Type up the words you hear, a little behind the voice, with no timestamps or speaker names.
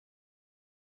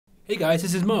Hey guys,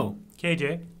 this is Mo.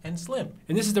 KJ. And Slim.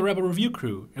 And this is the Rebel Review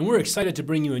crew, and we're excited to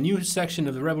bring you a new section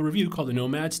of the Rebel Review called the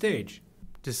Nomad Stage.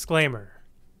 Disclaimer.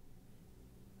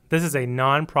 This is a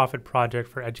non-profit project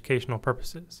for educational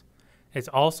purposes. It's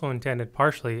also intended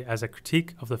partially as a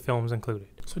critique of the films included.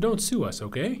 So don't sue us,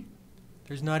 okay?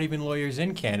 There's not even lawyers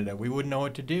in Canada. We wouldn't know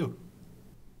what to do.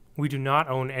 We do not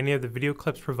own any of the video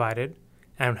clips provided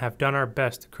and have done our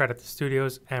best to credit the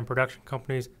studios and production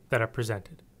companies that are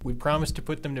presented. We promise to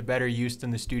put them to better use than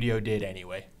the studio did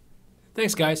anyway.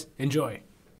 Thanks guys, enjoy.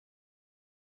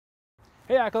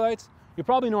 Hey Acolytes, you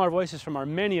probably know our voices from our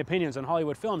many opinions on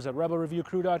Hollywood films at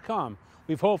rebelreviewcrew.com.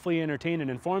 We've hopefully entertained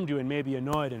and informed you and maybe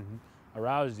annoyed and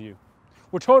aroused you.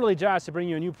 We're totally jazzed to bring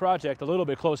you a new project a little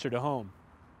bit closer to home.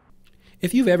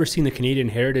 If you've ever seen the Canadian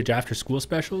Heritage After School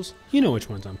specials, you know which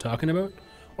ones I'm talking about.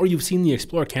 Or you've seen the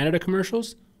Explore Canada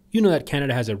commercials, you know that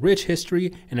Canada has a rich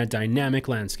history and a dynamic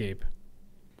landscape.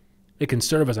 It can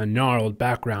serve as a gnarled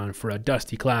background for a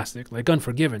dusty classic like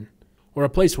Unforgiven, or a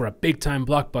place where a big-time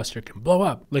blockbuster can blow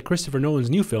up like Christopher Nolan's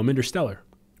new film Interstellar,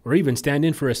 or even stand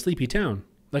in for a sleepy town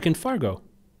like in Fargo.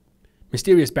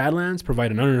 Mysterious Badlands provide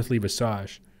an unearthly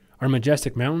visage. Our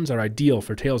majestic mountains are ideal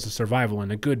for tales of survival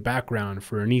and a good background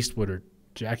for an Eastwood or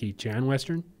Jackie Chan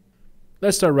Western.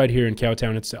 Let's start right here in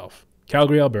Cowtown itself,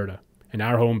 Calgary, Alberta, and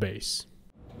our home base.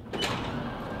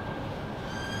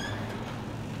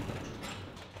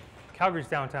 Calgary's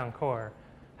downtown core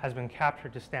has been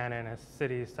captured to stand in as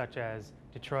cities such as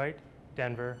Detroit,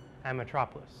 Denver, and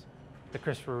Metropolis, the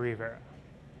Christopher Reeve era.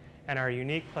 And our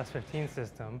unique +15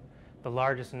 system, the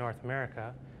largest in North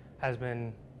America, has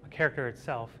been a character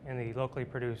itself in the locally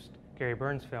produced Gary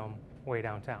Burns film, Way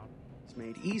Downtown. It's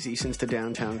made easy since the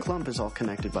downtown clump is all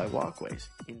connected by walkways.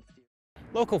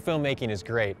 Local filmmaking is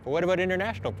great, but what about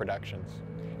international productions?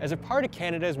 As a part of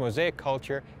Canada's mosaic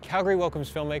culture, Calgary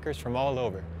welcomes filmmakers from all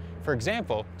over. For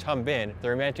example, Tum Bin, the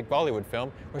romantic Bollywood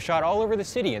film, was shot all over the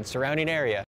city and surrounding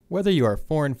area. Whether you are a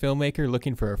foreign filmmaker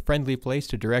looking for a friendly place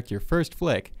to direct your first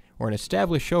flick, or an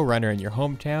established showrunner in your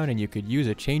hometown and you could use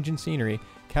a change in scenery,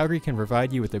 Calgary can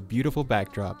provide you with a beautiful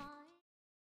backdrop.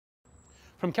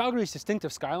 From Calgary's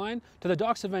distinctive skyline to the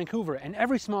docks of Vancouver and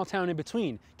every small town in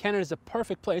between, Canada is a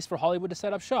perfect place for Hollywood to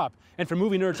set up shop. And for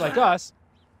movie nerds like us,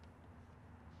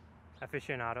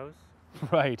 Aficionados.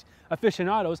 right,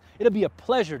 aficionados, it'll be a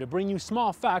pleasure to bring you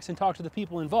small facts and talk to the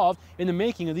people involved in the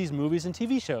making of these movies and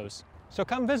TV shows. So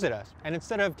come visit us, and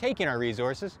instead of taking our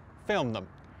resources, film them.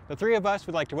 The three of us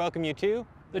would like to welcome you to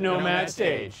The Nomad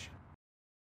Stage.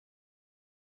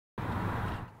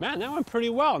 Man, that went pretty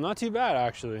well. Not too bad,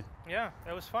 actually. Yeah,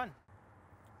 that was fun.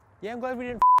 Yeah, I'm glad we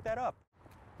didn't that up.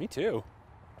 Me too.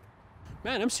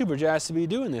 Man, I'm super jazzed to be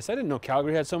doing this. I didn't know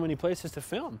Calgary had so many places to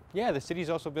film. Yeah, the city's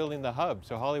also building the hub,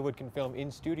 so Hollywood can film in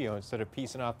studio instead of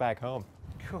piecing off back home.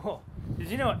 Cool. Did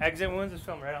you know Exit Wounds was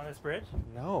filmed right on this bridge?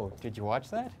 No, did you watch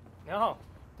that? No.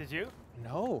 Did you?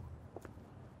 No.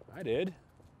 I did.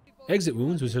 Exit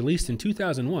Wounds was released in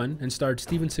 2001 and starred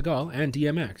Steven Seagal and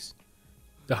DMX.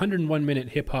 The 101-minute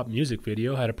hip-hop music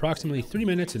video had approximately 3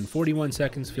 minutes and 41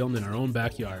 seconds filmed in our own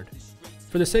backyard.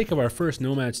 For the sake of our first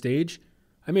Nomad Stage,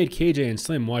 I made KJ and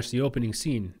Slim watch the opening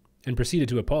scene and proceeded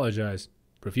to apologize,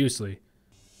 profusely.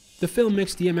 The film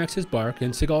mixed DMX's bark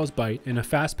and Seagal's bite in a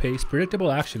fast-paced,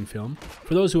 predictable action film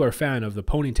for those who are a fan of the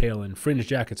ponytail and fringe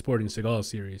jacket sporting Seagal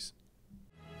series.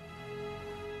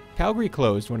 Calgary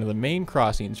closed one of the main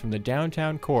crossings from the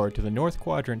downtown core to the north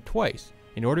quadrant twice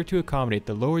in order to accommodate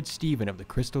the Lord Stephen of the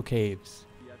Crystal Caves.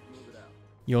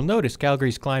 You'll notice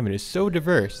Calgary's climate is so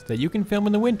diverse that you can film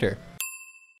in the winter,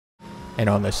 and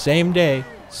on the same day,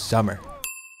 summer.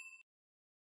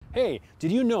 Hey, did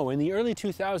you know in the early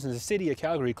 2000s the city of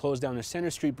Calgary closed down the Center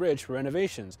Street Bridge for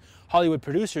renovations? Hollywood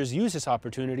producers used this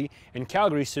opportunity and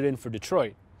Calgary stood in for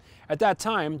Detroit. At that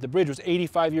time, the bridge was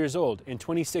 85 years old. In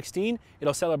 2016,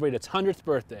 it'll celebrate its 100th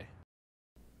birthday.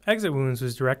 Exit Wounds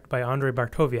was directed by Andrei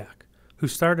Bartowiak, who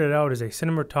started out as a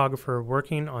cinematographer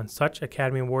working on such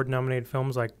Academy Award-nominated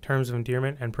films like Terms of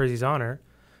Endearment and Prizzi's Honor,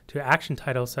 to action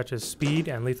titles such as Speed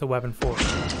and Lethal Weapon 4.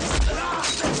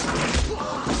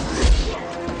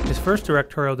 His first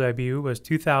directorial debut was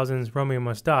 2000's Romeo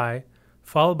Must Die,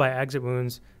 followed by Exit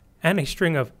Wounds and a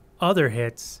string of other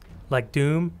hits like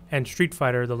Doom and Street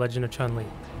Fighter: The Legend of Chun-Li.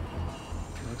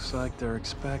 Looks like they're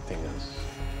expecting us.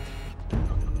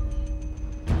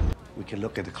 We can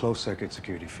look at the closed-circuit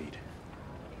security feed.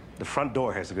 The front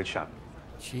door has a good shot.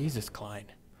 Jesus, Klein.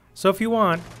 So if you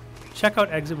want, check out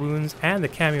Exit Wounds and the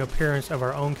cameo appearance of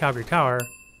our own Calgary Tower,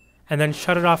 and then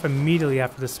shut it off immediately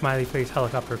after the smiley face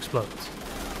helicopter explodes.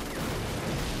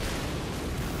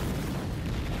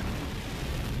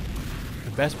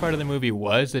 The best part of the movie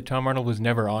was that Tom Arnold was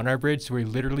never on our bridge, so we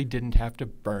literally didn't have to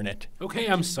burn it. Okay,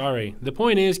 I'm sorry. The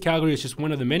point is, Calgary is just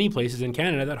one of the many places in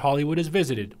Canada that Hollywood has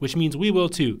visited, which means we will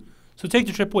too. So take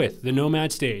the trip with the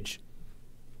Nomad Stage.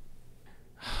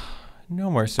 No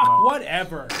more song.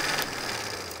 Whatever.